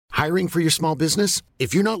Hiring for your small business?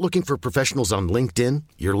 If you're not looking for professionals on LinkedIn,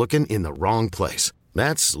 you're looking in the wrong place.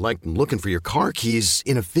 That's like looking for your car keys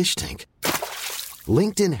in a fish tank.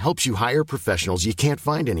 LinkedIn helps you hire professionals you can't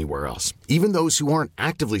find anywhere else, even those who aren't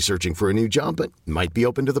actively searching for a new job but might be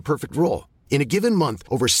open to the perfect role. In a given month,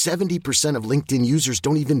 over 70% of LinkedIn users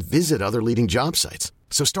don't even visit other leading job sites.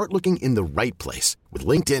 So start looking in the right place. With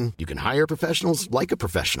LinkedIn, you can hire professionals like a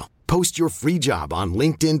professional. Post your free job on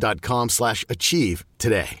linkedin.com/achieve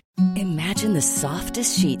today. Imagine the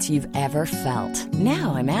softest sheets you've ever felt.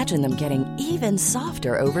 Now imagine them getting even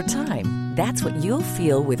softer over time. That's what you'll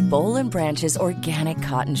feel with Boll & Branch's organic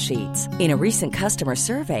cotton sheets. In a recent customer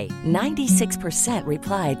survey, 96%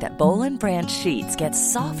 replied that Boll & Branch sheets get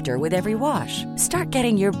softer with every wash. Start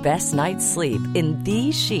getting your best night's sleep in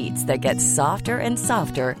these sheets that get softer and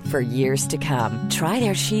softer for years to come. Try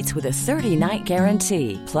their sheets with a 30-night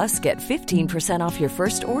guarantee. Plus, get 15% off your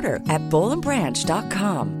first order at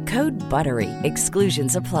bollandbranch.com. Code BUTTERY.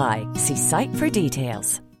 Exclusions apply. See site for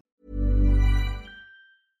details.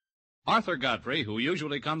 Arthur Godfrey, who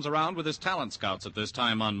usually comes around with his talent scouts at this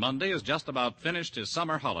time on Monday, has just about finished his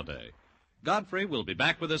summer holiday. Godfrey will be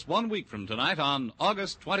back with us 1 week from tonight on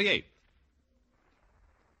August 28th.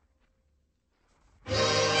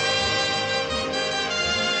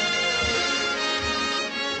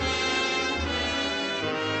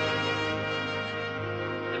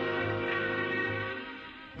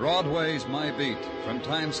 Broadway's my beat, from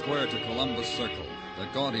Times Square to Columbus Circle, the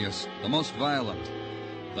gaudiest, the most violent,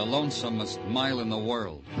 the lonesomest mile in the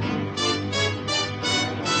world.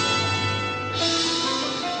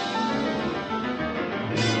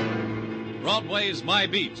 Broadway's My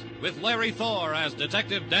Beat, with Larry Thor as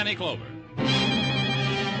Detective Danny Clover.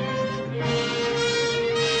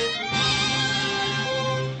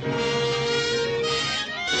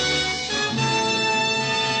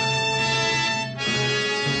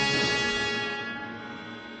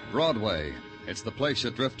 Broadway. It's the place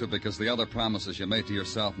you drift to because the other promises you made to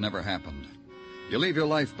yourself never happened. You leave your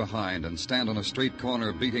life behind and stand on a street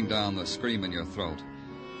corner beating down the scream in your throat.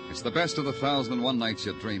 It's the best of the 1,001 nights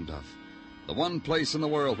you dreamed of. The one place in the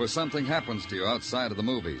world where something happens to you outside of the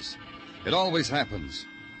movies. It always happens.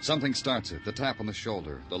 Something starts it, the tap on the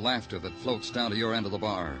shoulder, the laughter that floats down to your end of the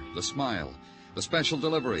bar, the smile, the special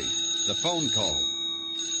delivery, the phone call.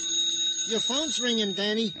 Your phone's ringing,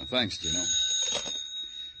 Danny. Thanks, Gino.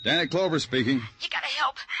 Danny Clover speaking. You gotta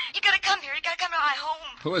help. You gotta come here. You gotta come to my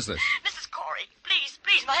home. Who is this? Mrs. Corey. Please,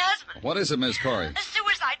 my husband. What is it, Miss Corey? A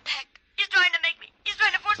suicide pact. He's trying to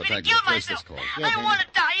force me to kill myself. I don't want to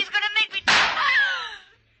die. He's gonna make me die.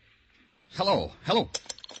 Hello. Hello.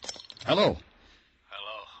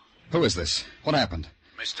 Who is this? What happened?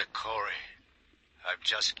 Mr. Corey, I've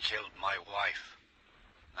just killed my wife.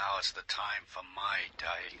 Now is the time for my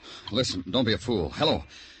dying. Listen, don't be a fool. Hello.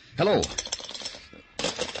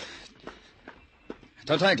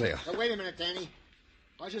 Tartaglia. Oh, wait a minute, Danny.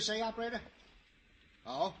 What'd you say, operator?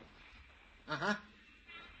 Oh? Uh-huh.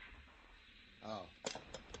 Oh.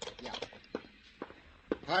 Yeah.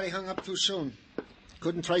 Party hung up too soon.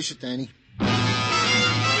 Couldn't trace it, Danny.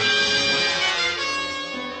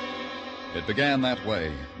 It began that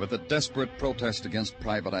way, with a desperate protest against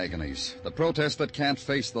private agonies. The protest that can't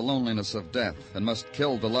face the loneliness of death and must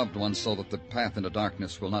kill the loved ones so that the path into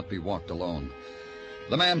darkness will not be walked alone.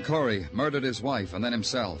 The man Corey murdered his wife and then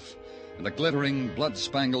himself. And the glittering,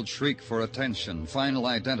 blood-spangled shriek for attention, final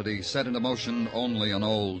identity, set into motion only an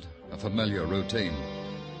old, a familiar routine.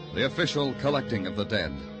 The official collecting of the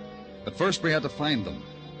dead. But first we had to find them.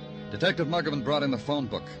 Detective Muggavan brought in the phone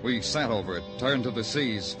book. We sat over it, turned to the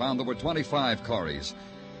seas, found there were 25 Coreys.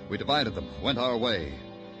 We divided them, went our way.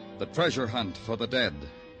 The treasure hunt for the dead.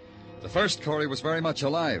 The first Corey was very much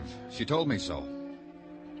alive. She told me so.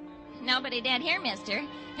 Nobody dead here, mister.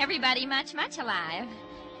 Everybody much, much alive.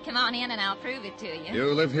 Come on in and I'll prove it to you.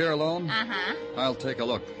 You live here alone? Uh-huh. I'll take a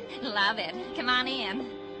look. Love it. Come on in.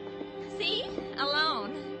 See?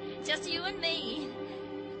 Alone. Just you and me.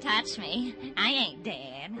 Touch me. I ain't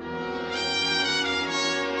dead.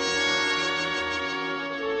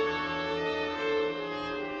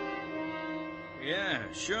 Yeah,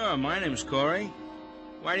 sure. My name's Corey.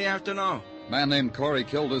 Why do you have to know? A man named Corey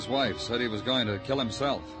killed his wife, said he was going to kill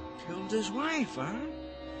himself. Killed his wife, huh?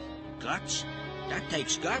 Guts? That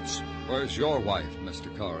takes guts. Where's your wife,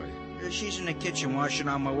 Mr. Corey? She's in the kitchen washing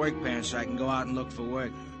out my work pants so I can go out and look for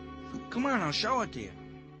work. Come on, I'll show it to you.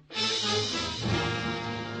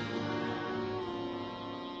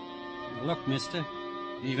 Look, mister,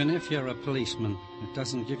 even if you're a policeman, it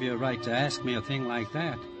doesn't give you a right to ask me a thing like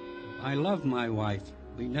that. I love my wife.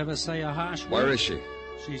 We never say a harsh word. Where is she?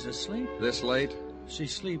 She's asleep. This late? She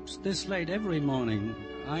sleeps this late every morning.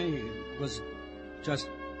 I was just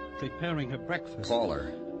preparing her breakfast. Call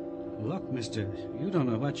her. Look, mister, you don't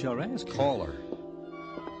know what you're asking. Call her.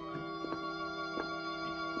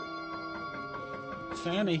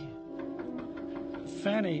 Fanny,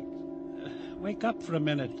 wake up for a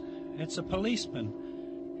minute. It's a policeman.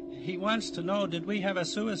 He wants to know, did we have a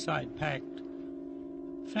suicide pact?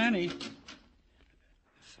 Fanny.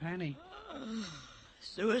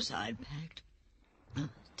 Suicide pact?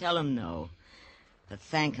 Tell him no, but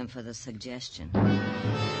thank him for the suggestion.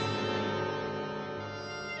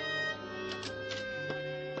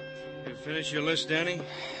 You finish your list, Danny?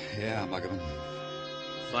 Yeah, Muggavan.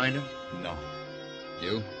 Find him? No.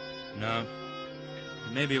 You? No.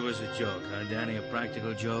 Maybe it was a joke, huh, Danny? A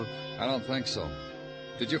practical joke? I don't think so.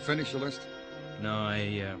 Did you finish your list? No,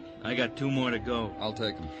 I got 2 more to go. I'll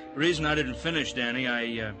take them. The reason I didn't finish, Danny,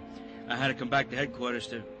 I had to come back to headquarters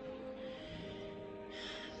to...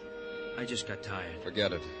 I just got tired.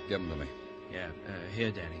 Forget it. Give them to me. Yeah,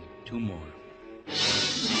 here, Danny. 2 more.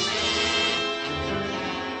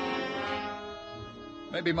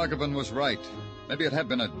 Maybe Muggavan was right. Maybe it had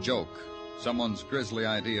been a joke. Someone's grisly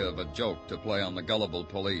idea of a joke to play on the gullible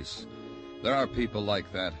police. There are people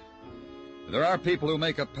like that. There are people who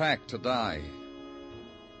make a pact to die.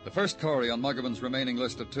 The first Corey on Muggavan's remaining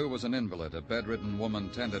list of 2 was an invalid, a bedridden woman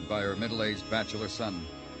tended by her middle-aged bachelor son.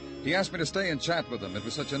 He asked me to stay and chat with them. It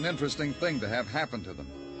was such an interesting thing to have happen to them.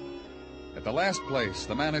 At the last place,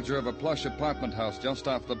 the manager of a plush apartment house just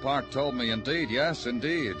off the park told me, yes,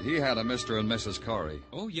 indeed, he had a Mr. and Mrs. Corey.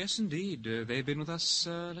 Oh, yes, indeed. They've been with us,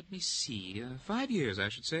 let me see, 5 years, I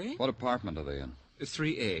should say. What apartment are they in?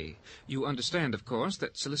 3A. You understand, of course,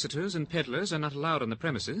 that solicitors and peddlers are not allowed on the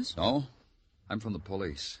premises. No? I'm from the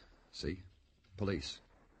police. See? Police.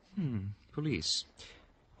 Police.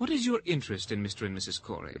 What is your interest in Mr. and Mrs.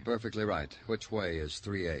 Corey? You're perfectly right. Which way is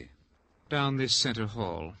 3A? Down this center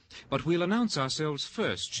hall. But we'll announce ourselves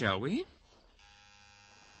first, shall we?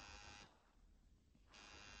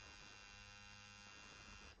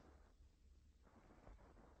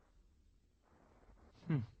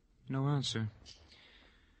 No answer.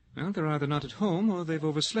 Well, they're either not at home or they've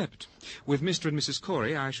overslept. With Mr. and Mrs.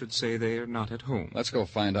 Corey, I should say they're not at home. Let's go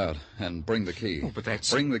find out. And bring the key. Oh, but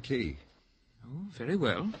that's... Bring the key. Oh, very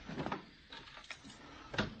well.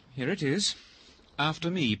 Here it is.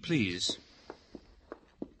 After me, please.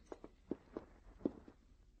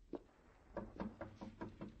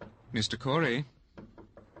 Mr. Corey.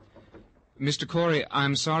 Mr. Corey,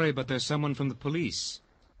 I'm sorry, but there's someone from the police.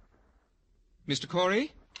 Mr.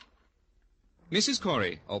 Corey? Mrs.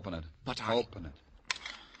 Corey. Open it. But Open it.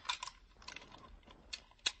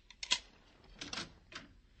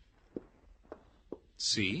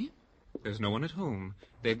 See? There's no one at home.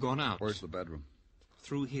 They've gone out. Where's the bedroom?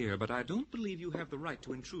 Through here, but I don't believe you have the right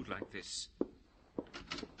to intrude like this.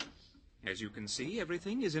 As you can see,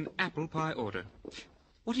 everything is in apple pie order.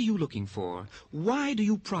 What are you looking for? Why do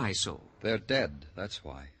you pry so? They're dead, that's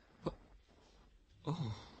why.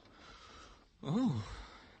 Oh.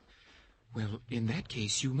 Well, in that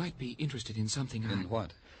case, you might be interested in something In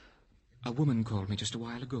what? A woman called me just a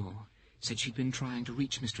while ago. Said she'd been trying to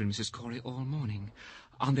reach Mr. and Mrs. Corey all morning.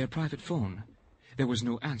 On their private phone. There was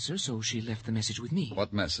no answer, so she left the message with me.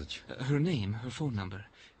 What message? Her name, her phone number.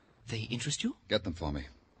 They interest you? Get them for me.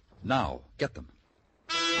 Now, get them.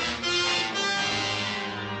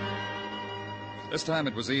 This time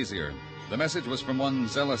it was easier. The message was from one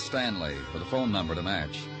Zella Stanley, with a phone number to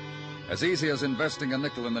match. As easy as investing a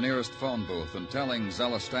nickel in the nearest phone booth and telling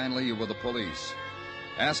Zella Stanley you were the police.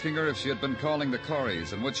 Asking her if she had been calling the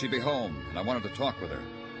Coreys and would she be home, and I wanted to talk with her.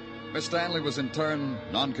 Miss Stanley was in turn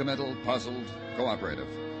non-committal, puzzled, cooperative.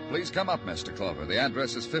 Please come up, Mr. Clover. The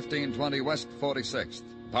address is 1520 West 46th,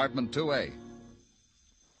 apartment 2A.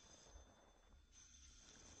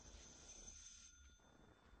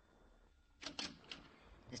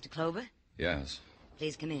 Mr. Clover? Yes.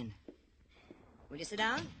 Please come in. Will you sit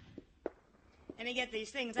down? Let me get these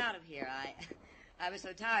things out of here. I was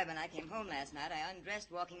so tired when I came home last night, I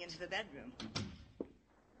undressed walking into the bedroom.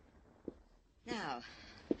 Now,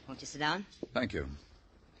 won't you sit down? Thank you.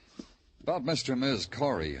 About Mr. and Ms.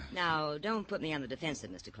 Corey. Now, don't put me on the defensive,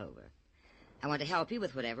 Mr. Clover. I want to help you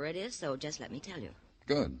with whatever it is, so just let me tell you.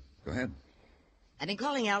 Good. Go ahead. I've been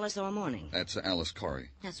calling Alice all morning. That's Alice Corey.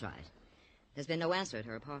 That's right. There's been no answer at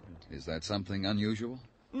her apartment. Is that something unusual?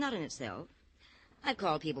 Not in itself. I've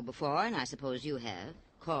called people before, and I suppose you have.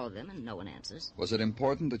 Called them, and no one answers. Was it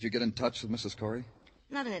important that you get in touch with Mrs. Corey?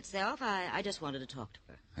 Not in itself. I just wanted to talk to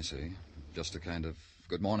her. I see. Just a kind of,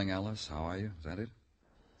 good morning, Alice. How are you? Is that it?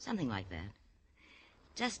 Something like that.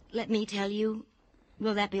 Just let me tell you.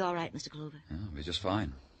 Will that be all right, Mr. Clover? Yeah, it'll be just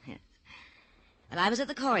fine. Yes. Well, I was at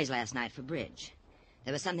the Corys last night for bridge.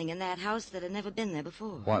 There was something in that house that had never been there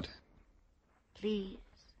before. What? Please.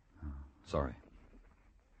 Oh, sorry.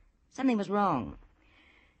 Something was wrong.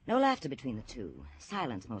 No laughter between the two.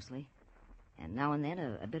 Silence, mostly. And now and then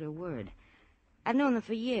a bitter word. I've known them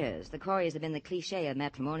for years. The Corys have been the cliché of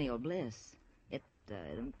matrimonial bliss. It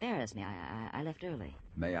embarrassed me. I left early.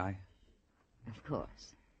 May I? Of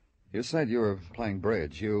course. You said you were playing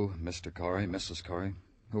bridge. You, Mr. Corey, Mrs. Corey.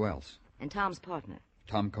 Who else? And Tom's partner.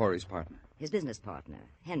 Tom Corey's partner. His business partner,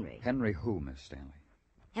 Henry. Henry who, Miss Stanley?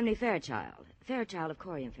 Henry Fairchild. Fairchild of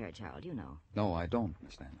Corey and Fairchild, you know. No, I don't,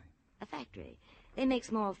 Miss Stanley. A factory. They make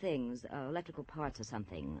small things, electrical parts or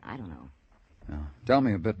something. I don't know. Tell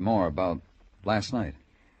me a bit more about last night.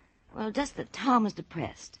 Well, just that Tom was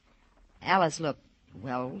depressed. Alice looked,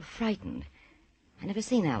 well, frightened. I never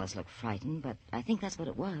seen Alice look frightened, but I think that's what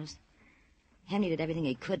it was. Henry did everything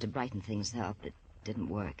he could to brighten things up. It didn't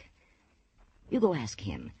work. You go ask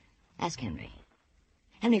him. Ask Henry.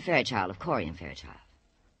 Henry Fairchild of Corey and Fairchild.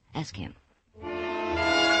 Ask him.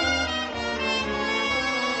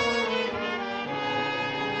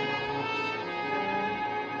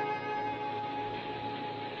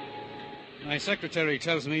 My secretary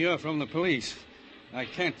tells me you're from the police. I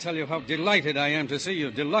can't tell you how delighted I am to see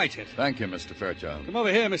you. Delighted. Thank you, Mr. Fairchild. Come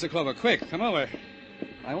over here, Mr. Clover. Quick, come over.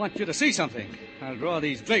 I want you to see something. I'll draw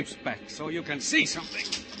these drapes back so you can see something.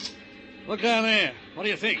 Look down there. What do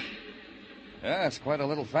you think? Yeah, it's quite a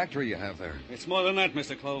little factory you have there. It's more than that,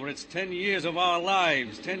 Mr. Clover. It's 10 years of our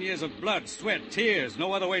lives. 10 years of blood, sweat, tears.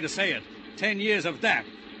 No other way to say it. 10 years of that.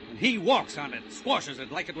 And he walks on it, squashes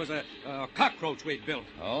it like it was a cockroach we'd built.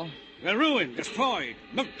 Oh? We're ruined, destroyed,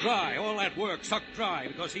 milked dry, all that work sucked dry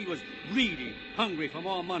because he was greedy, hungry for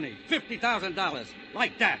more money. $50,000,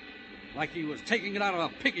 like that. Like he was taking it out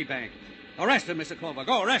of a piggy bank. Arrest him, Mr. Clover.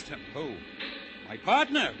 Go arrest him. Who? My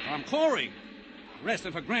partner, Tom Corey. Arrest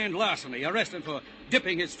him for grand larceny. Arrest him for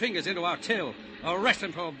dipping his fingers into our till. Arrest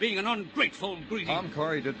him for being an ungrateful, greedy... Tom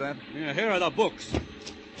Corey did that? Yeah, here are the books.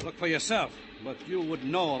 Look for yourself. But you wouldn't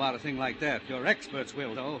know about a thing like that. Your experts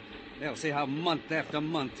will, though. They'll see how month after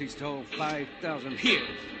month he stole 5,000 here,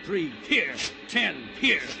 3 here, 10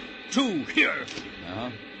 here, 2 here. Uh-huh.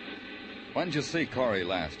 When did you see Corey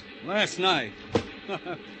last? Last night.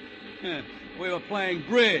 We were playing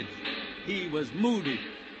bridge. He was moody,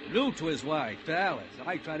 new to his wife, to Alice.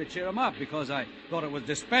 I tried to cheer him up because I thought it was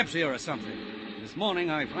dyspepsia or something. This morning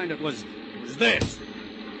I find it was this.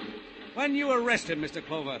 When you arrest him, Mr.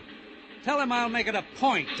 Clover, tell him I'll make it a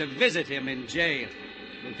point to visit him in jail.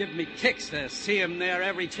 It'll give me kicks to see him there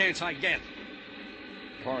every chance I get.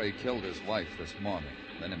 Corey killed his wife this morning,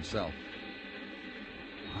 then himself.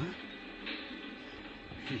 What?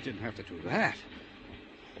 He didn't have to do that.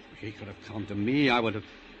 He could have come to me. I'd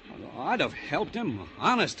have helped him.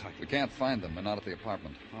 Honest. We can't find them. They're not at the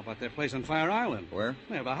apartment. How about their place on Fire Island? Where?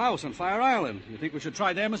 They have a house on Fire Island. You think we should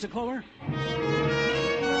try there, Mr. Clover?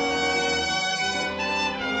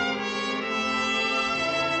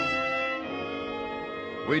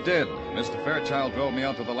 We did. Mr. Fairchild drove me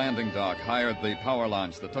out to the landing dock, hired the power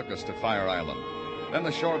launch that took us to Fire Island. Then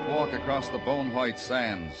the short walk across the bone-white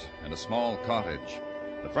sands and a small cottage.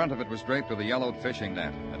 The front of it was draped with a yellowed fishing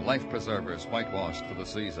net and life preservers whitewashed for the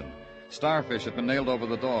season. Starfish had been nailed over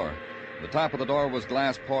the door. The top of the door was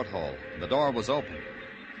glass porthole. The door was open.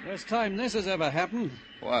 First time this has ever happened.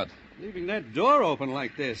 What? Leaving that door open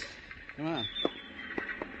like this. Come on.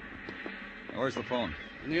 Where's the phone?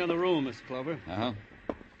 In the other room, Mr. Clover. Uh-huh.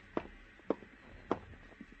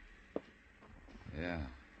 Yeah.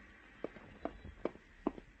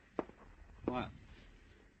 What?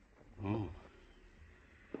 Oh.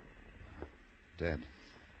 Dead.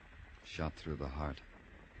 Shot through the heart.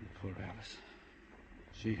 Poor Alice.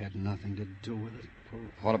 She had nothing to do with it.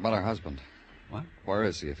 What about her husband? What? Where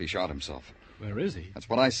is he if he shot himself? Where is he? That's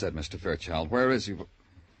what I said, Mr. Fairchild. Where is he? Wait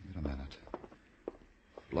a minute.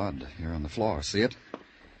 Blood here on the floor. See it?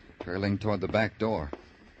 Trailing toward the back door.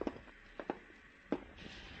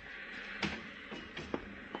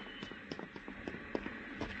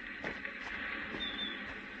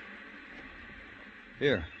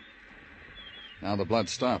 Here. Now the blood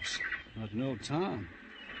stops. But no Tom.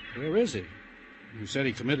 Where is he? You said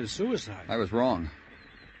he committed suicide. I was wrong.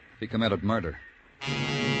 He committed murder.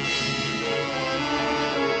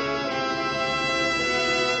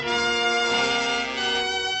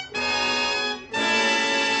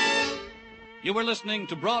 You were listening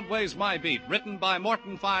to Broadway's My Beat, written by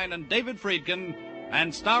Morton Fine and David Friedkin,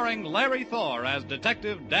 and starring Larry Thor as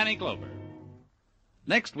Detective Danny Clover.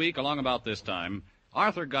 Next week, along about this time,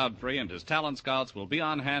 Arthur Godfrey and his talent scouts will be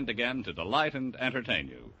on hand again to delight and entertain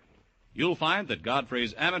you. You'll find that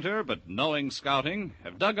Godfrey's amateur but knowing scouting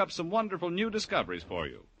have dug up some wonderful new discoveries for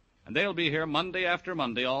you, and they'll be here Monday after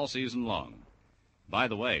Monday all season long. By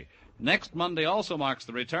the way, next Monday also marks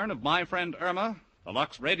the return of My Friend Irma, the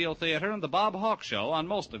Lux Radio Theater, and the Bob Hawke Show on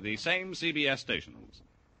most of the same CBS stations.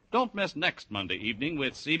 Don't miss next Monday evening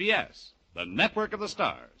with CBS, the Network of the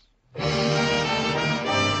Stars.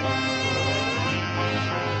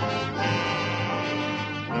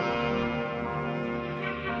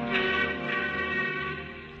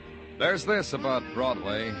 There's this about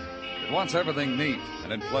Broadway. It wants everything neat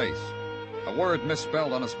and in place. A word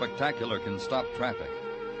misspelled on a spectacular can stop traffic.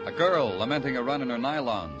 A girl lamenting a run in her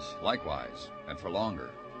nylons, likewise, and for longer.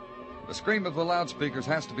 The scream of the loudspeakers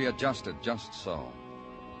has to be adjusted just so.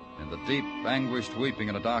 And the deep, anguished weeping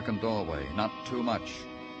in a darkened doorway, not too much.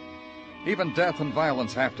 Even death and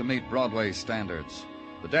violence have to meet Broadway's standards.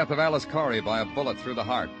 The death of Alice Corey by a bullet through the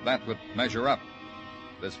heart, that would measure up.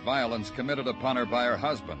 This violence committed upon her by her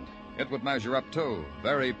husband, it would measure up too.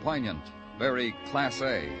 Very poignant, very Class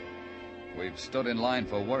A. We've stood in line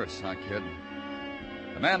for worse, huh, kid?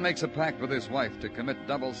 A man makes a pact with his wife to commit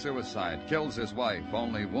double suicide, kills his wife,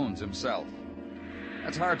 only wounds himself.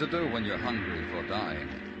 That's hard to do when you're hungry for dying.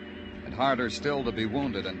 And harder still to be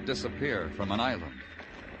wounded and disappear from an island.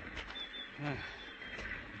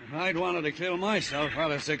 If I'd wanted to kill myself,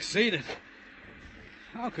 I'd have succeeded.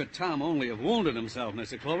 How could Tom only have wounded himself,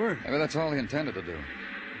 Mr. Clover? Maybe that's all he intended to do.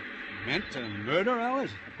 Meant to murder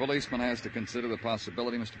Alice? A policeman has to consider the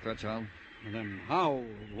possibility, Mr. Fairchild. And then how,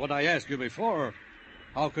 what I asked you before,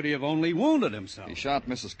 how could he have only wounded himself? He shot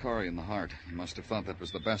Mrs. Corey in the heart. He must have thought that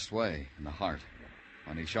was the best way, in the heart.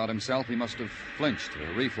 When he shot himself, he must have flinched,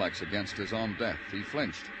 a reflex against his own death. He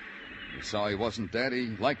flinched. He saw he wasn't dead. He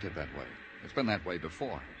liked it that way. It's been that way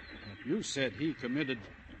before. But you said he committed...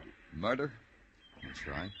 Murder? That's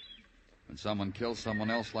right. When someone kills someone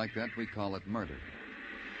else like that, we call it murder.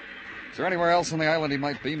 Is there anywhere else on the island he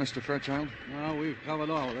might be, Mr. Fairchild? Well, we've covered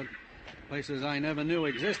all of it. Places I never knew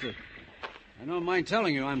existed. I don't mind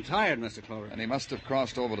telling you I'm tired, Mr. Clover. And he must have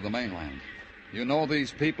crossed over to the mainland. You know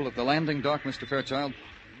these people at the landing dock, Mr. Fairchild?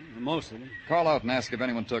 Most of them. Call out and ask if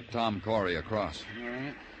anyone took Tom Corey across. All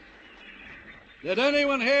right. Did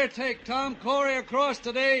anyone here take Tom Corey across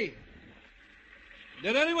today?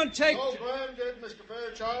 Did anyone take... Oh, Graham did, Mr.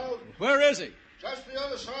 Fairchild. Where is he? Just the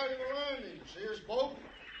other side of the landing. See his boat?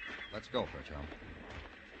 Let's go, Fairchild.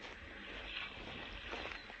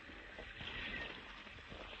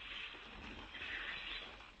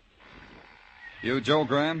 You Joe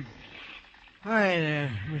Graham? Hi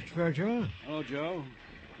there, Mr. Fairchild. Oh, Joe.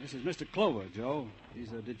 This is Mr. Clover, Joe.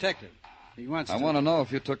 He's a detective. He wants I want to know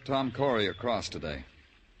if you took Tom Corey across today.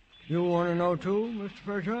 You want to know, too, Mr.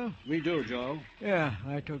 Fairchild? We do, Joe. Yeah,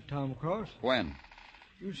 I took Tom across. When?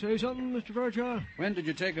 You say something, Mr. Fairchild? When did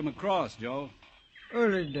you take him across, Joe?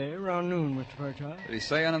 Early today, around noon, Mr. Fairchild. Did he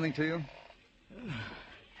say anything to you?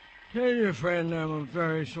 Tell your friend I'm a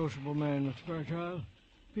very sociable man, Mr. Fairchild.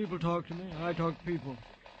 People talk to me. I talk to people.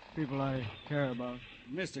 People I care about.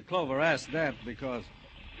 Mr. Clover asked that because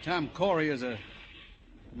Tom Corey is a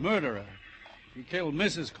murderer. He killed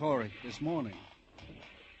Mrs. Corey this morning.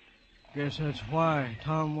 Guess that's why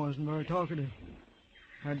Tom wasn't very talkative.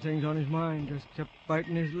 Had things on his mind, just kept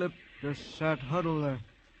biting his lip, just sat huddled there.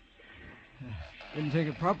 Didn't think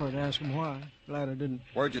it proper to ask him why. Glad I didn't.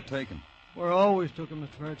 Where'd you take him? Where I always took him,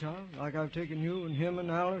 Mr. Fairchild. Like I've taken you and him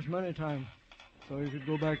and Alice many times. So you could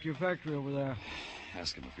go back to your factory over there.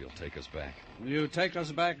 Ask him if he'll take us back. Will you take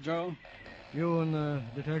us back, Joe? You and the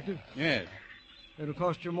detective? Yes. It'll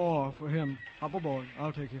cost you more for him. Hop aboard.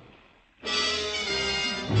 I'll take you.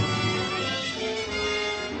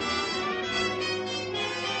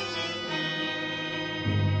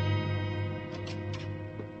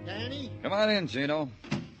 Danny? Come on in, Gino.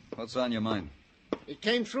 What's on your mind? It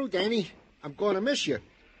came through, Danny. I'm going to miss you.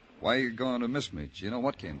 Why are you going to miss me, Gino?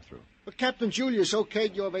 What came through? But Captain Julius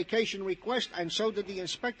okayed your vacation request, and so did the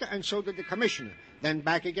inspector, and so did the commissioner. Then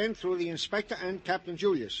back again through the inspector and Captain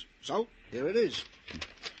Julius. So, here it is.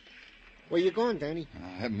 Where you going, Danny?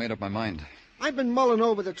 I haven't made up my mind. I've been mulling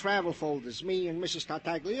over the travel folders, me and Mrs.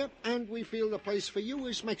 Tartaglia, and we feel the place for you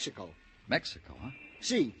is Mexico. Mexico, huh?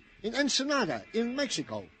 See, in Ensenada, in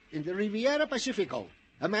Mexico, in the Riviera Pacifico.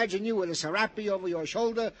 Imagine you with a serape over your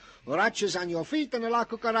shoulder, huaraches on your feet, and a la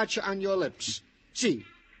cucaracha on your lips. See,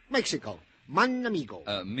 Mexico, man amigo.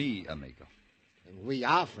 Me amigo. And we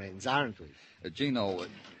are friends, aren't we? Gino...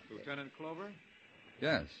 Lieutenant Clover?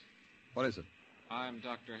 Yes. What is it? I'm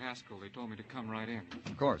Dr. Haskell. They told me to come right in.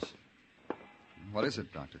 Of course. What is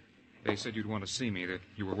it, Doctor? They said you'd want to see me, that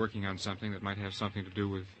you were working on something that might have something to do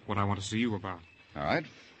with what I want to see you about. All right.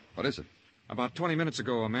 What is it? About 20 minutes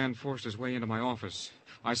ago, a man forced his way into my office.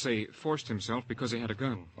 I say forced himself because he had a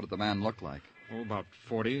gun. What did the man look like? Oh, about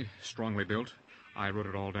 40, strongly built. I wrote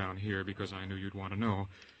it all down here because I knew you'd want to know.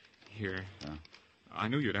 Here. I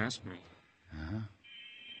knew you'd ask me. Uh-huh.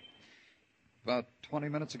 About 20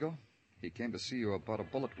 minutes ago, he came to see you about a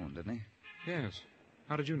bullet wound, didn't he? Yes.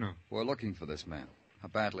 How did you know? We're looking for this man. How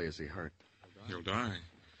badly is he hurt? He'll die.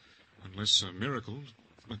 Unless a miracle.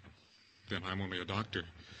 But then I'm only a doctor.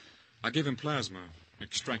 I gave him plasma,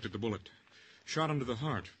 extracted the bullet, shot him to the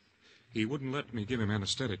heart. He wouldn't let me give him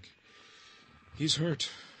anesthetic. He's hurt.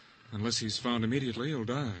 Unless he's found immediately, he'll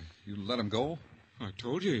die. You let him go? I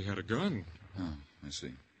told you he had a gun. Oh, I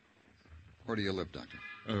see. Where do you live, Doctor?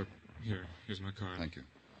 Here's my card. Thank you.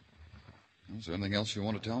 Is there anything else you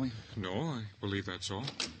want to tell me? No, I believe that's all.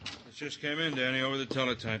 It just came in, Danny, over the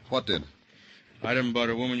teletype. What did? Item about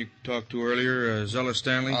a woman you talked to earlier, Zella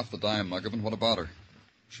Stanley. Off the dime, Muggavan. What about her?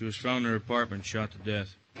 She was found in her apartment, shot to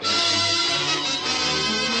death.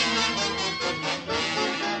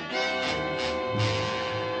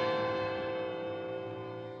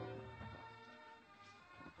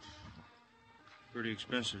 Pretty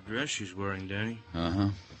expensive dress she's wearing, Danny. Uh-huh.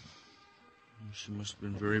 She must have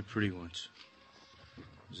been very pretty once.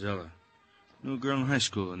 Zella. Knew a girl in high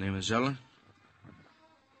school, the name of Zella.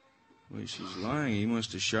 Wait, she's lying. He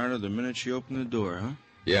must have shot her the minute she opened the door, huh?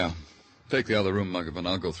 Yeah. Take the other room, Muggavan.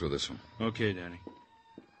 I'll go through this one. Okay, Danny.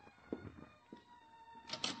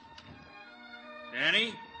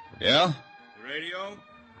 Danny? Yeah? The radio?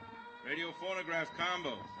 Radio phonograph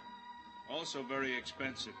combo. Also very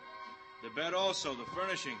expensive. The bed also, the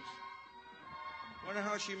furnishings. Wonder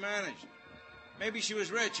how she managed. Maybe she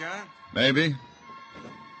was rich, huh? Maybe.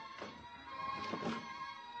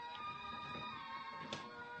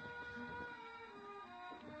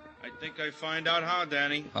 I think I find out how,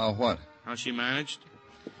 Danny. How what? How she managed.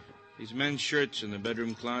 These men's shirts in the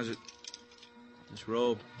bedroom closet. This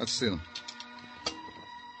robe. Let's see them.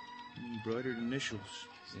 Embroidered initials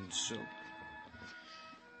in silk.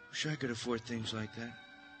 Wish I could afford things like that.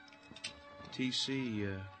 T.C.,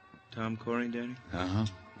 Tom Corey, Danny? Uh-huh.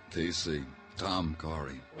 T.C., Tom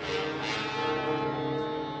Corey.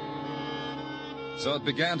 So it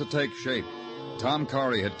began to take shape. Tom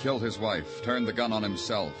Corey had killed his wife, turned the gun on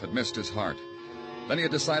himself, had missed his heart. Then he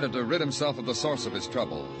had decided to rid himself of the source of his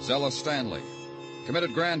trouble, Zella Stanley.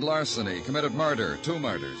 Committed grand larceny, committed murder, 2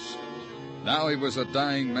 murders. Now he was a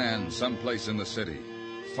dying man someplace in the city.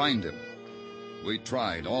 Find him. We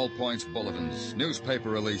tried all points bulletins, newspaper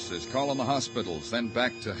releases, call on the hospitals, then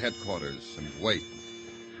back to headquarters and wait.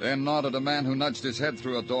 Then nodded a man who nudged his head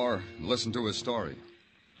through a door and listened to his story.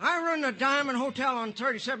 I run the Diamond Hotel on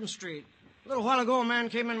 37th Street. A little while ago, a man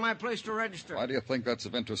came in my place to register. Why do you think that's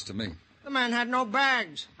of interest to me? The man had no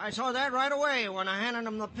bags. I saw that right away when I handed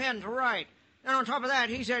him the pen to write. Then on top of that,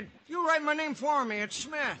 he said, "You write my name for me. It's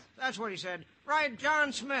Smith." That's what he said. "Write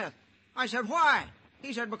John Smith." I said, "Why?"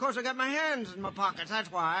 He said, "Because I got my hands in my pockets,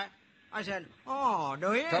 that's why." I said, "Oh,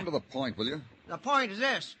 do you?" Come to the point, will you? The point is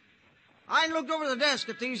this. I looked over the desk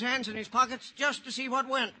at these hands in his pockets just to see what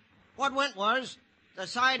went. What went was the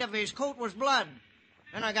side of his coat was blood.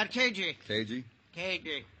 Then I got cagey. Cagey?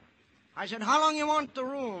 Cagey. I said, "How long you want the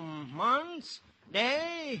room? Months?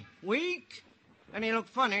 Day? Week?" Then he looked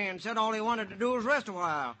funny and said all he wanted to do was rest a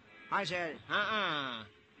while. I said,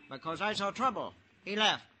 because I saw trouble. He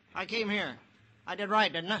left. I came here. I did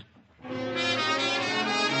right, didn't I?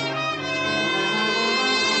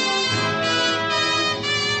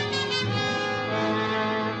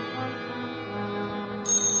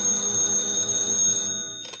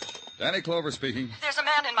 Danny Clover speaking. There's a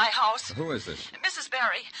man in my house. Who is this? Mrs.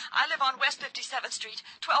 Barry. I live on West 57th Street,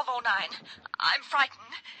 1209. I'm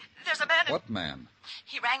frightened. There's a man... What man?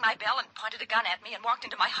 He rang my bell and pointed a gun at me and walked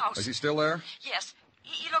into my house. Is he still there? Yes.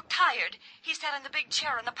 He looked tired. He sat in the big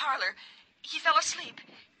chair in the parlor. He fell asleep.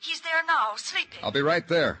 He's there now, sleeping. I'll be right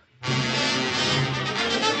there.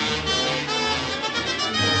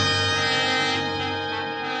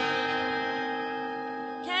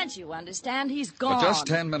 Can't you understand? He's gone. But just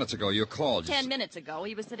 10 minutes ago, you called. 10 minutes ago,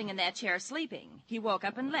 he was sitting in that chair sleeping. He woke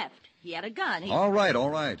up and left. He had a gun. All right.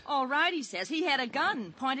 All right, he says. He had a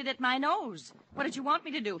gun pointed at my nose. What did you want me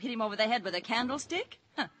to do? Hit him over the head with a candlestick?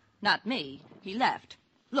 Huh, not me. He left.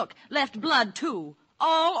 Look, left blood, too.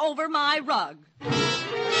 All over my rug.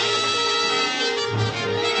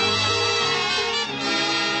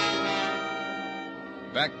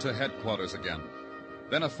 Back to headquarters again.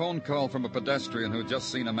 Then a phone call from a pedestrian who'd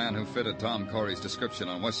just seen a man who fitted Tom Corey's description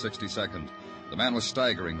on West 62nd. The man was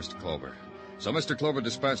staggering, Mr. Clover. So Mr. Clover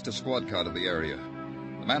dispatched a squad car to the area.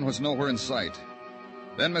 The man was nowhere in sight.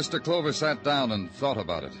 Then Mr. Clover sat down and thought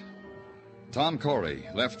about it. Tom Corey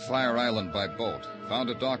left Fire Island by boat, found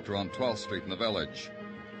a doctor on 12th Street in the village.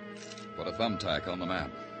 Put a thumbtack on the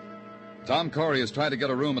map. Tom Corey has tried to get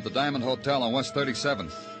a room at the Diamond Hotel on West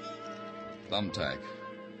 37th. Thumbtack.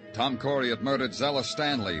 Tom Corey had murdered Zella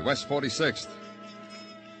Stanley, West 46th.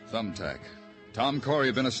 Thumbtack. Tom Corey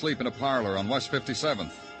had been asleep in a parlor on West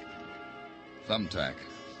 57th. Thumbtack.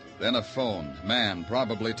 Then a phone. Man,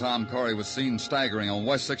 probably Tom Corey, was seen staggering on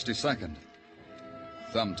West 62nd.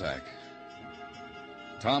 Thumbtack.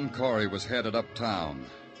 Tom Corey was headed uptown.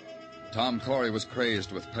 Tom Corey was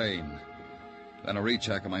crazed with pain. Then a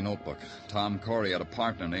recheck of my notebook. Tom Corey had a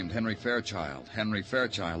partner named Henry Fairchild. Henry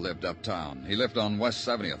Fairchild lived uptown. He lived on West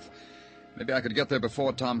 70th. Maybe I could get there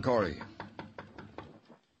before Tom Corey.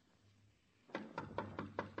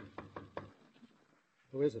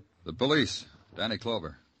 Who is it? The police. Danny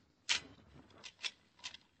Clover.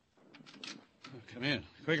 Come in,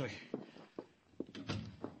 quickly.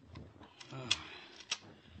 Oh,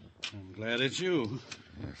 I'm glad it's you.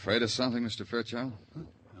 You afraid of something, Mr. Fairchild? Huh?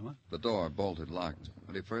 What? The door bolted, locked.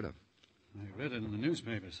 What are you afraid of? I read it in the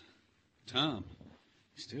newspapers. Tom,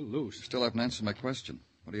 he's still loose. Still haven't answered my question.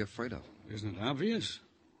 What are you afraid of? Isn't it obvious?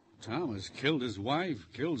 Tom has killed his wife,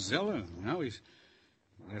 killed Zella. Now he's...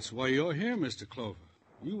 That's why you're here, Mr. Clover.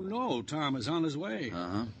 You know Tom is on his way.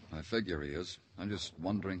 Uh-huh. I figure he is. I'm just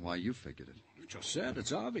wondering why you figured it. You just said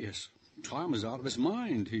it's obvious. Tom is out of his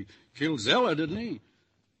mind. He killed Zella, didn't he?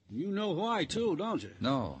 You know why, too, don't you?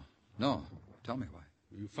 No. Tell me why.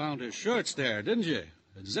 You found his shirts there, didn't you?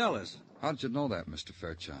 At Zella's. How did you know that, Mr.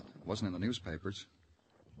 Fairchild? It wasn't in the newspapers.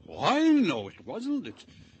 Why, no, it wasn't. It's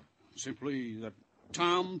simply that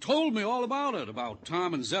Tom told me all about it, about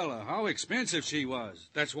Tom and Zella, how expensive she was.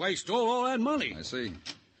 That's why he stole all that money. I see.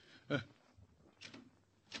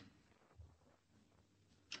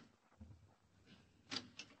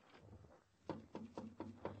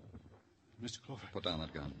 Mr. Clover. Put down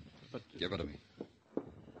that gun. But... Give it to me. I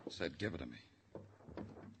said give it to me.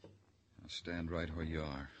 Now stand right where you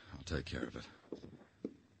are. I'll take care of it.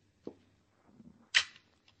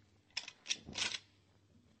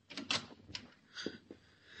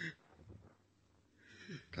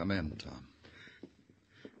 Come in, Tom.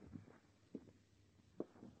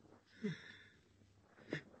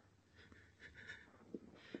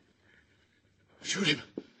 Shoot him.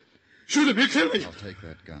 Shoot him. He'll kill me. I'll take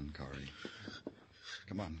that gun, Corey.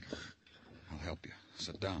 Come on, Corey. I'll help you.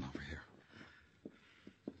 Sit down over here.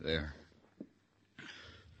 There.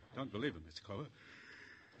 Don't believe him, Mr. Clover.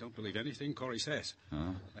 Don't believe anything Corey says.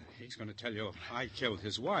 Huh? He's going to tell you I killed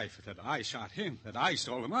his wife, that I shot him, that I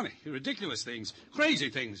stole the money. Ridiculous things, crazy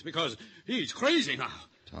things, because he's crazy now.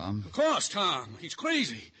 Tom? Of course, Tom. He's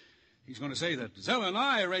crazy. He's going to say that Zella and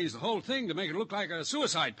I arranged the whole thing to make it look like a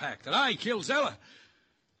suicide pact, that I killed Zella.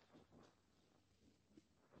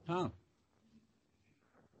 Tom.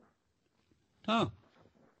 Tom.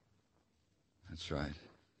 That's right.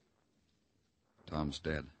 Tom's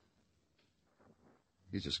dead.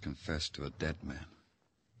 He just confessed to a dead man.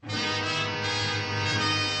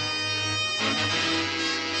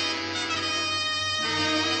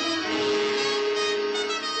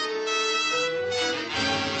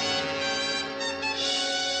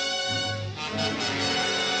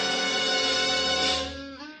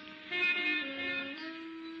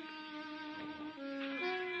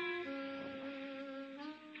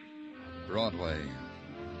 Broadway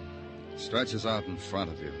stretches out in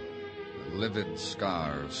front of you. A livid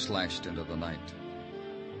scar slashed into the night.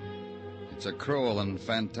 It's a cruel and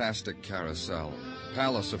fantastic carousel, a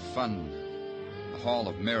palace of fun, a hall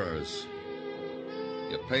of mirrors.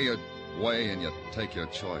 You pay your way and you take your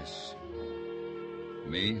choice.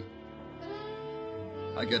 Me?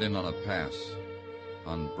 I get in on a pass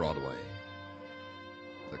on Broadway.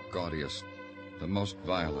 The gaudiest, the most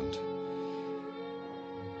violent,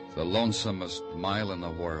 the lonesomest mile in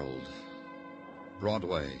the world.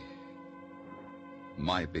 Broadway.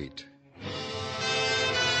 My beat.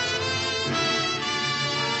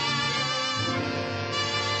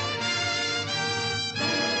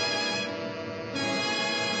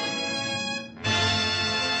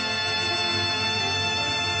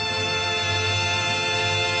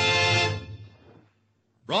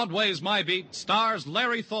 Broadway's My Beat stars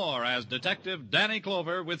Larry Thor as Detective Danny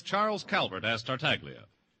Clover with Charles Calvert as Tartaglia.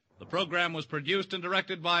 The program was produced and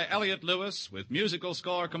directed by Elliott Lewis, with musical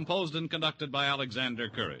score composed and conducted by Alexander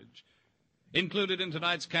Courage. Included in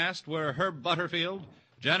tonight's cast were Herb Butterfield,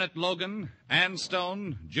 Janet Logan, Ann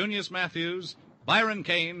Stone, Junius Matthews, Byron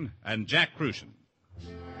Kane, and Jack Crucian.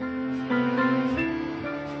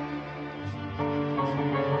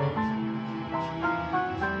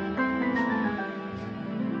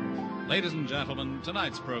 Ladies and gentlemen,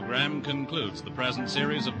 tonight's program concludes the present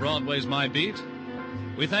series of Broadway's My Beat.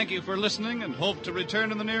 We thank you for listening and hope to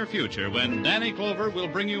return in the near future when Danny Clover will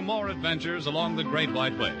bring you more adventures along the Great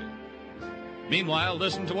White Way. Meanwhile,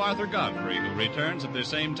 listen to Arthur Godfrey, who returns at the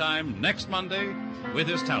same time next Monday with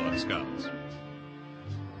his Talent Scouts.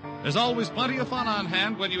 There's always plenty of fun on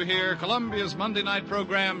hand when you hear Columbia's Monday night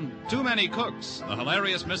program, Too Many Cooks, the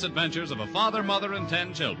hilarious misadventures of a father, mother, and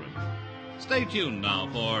 10 children. Stay tuned now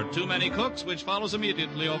for Too Many Cooks, which follows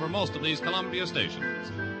immediately over most of these Columbia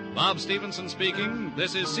stations. Bob Stevenson speaking.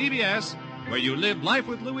 This is CBS, where you live life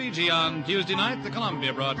with Luigi on Tuesday night, the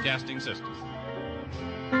Columbia Broadcasting System.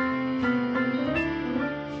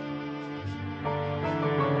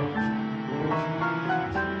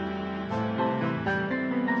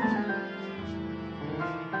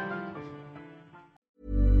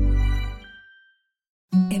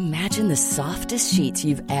 Imagine the softest sheets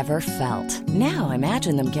you've ever felt. Now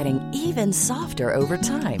imagine them getting even softer over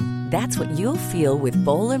time. That's what you'll feel with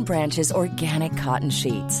Boll & Branch's organic cotton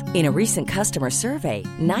sheets. In a recent customer survey,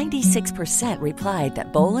 96% replied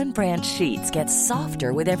that Boll & Branch sheets get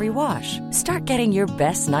softer with every wash. Start getting your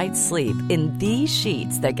best night's sleep in these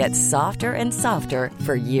sheets that get softer and softer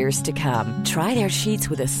for years to come. Try their sheets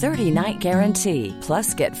with a 30-night guarantee.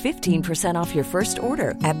 Plus, get 15% off your first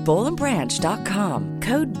order at bollandbranch.com.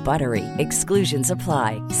 Code BUTTERY. Exclusions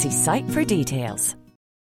apply. See site for details.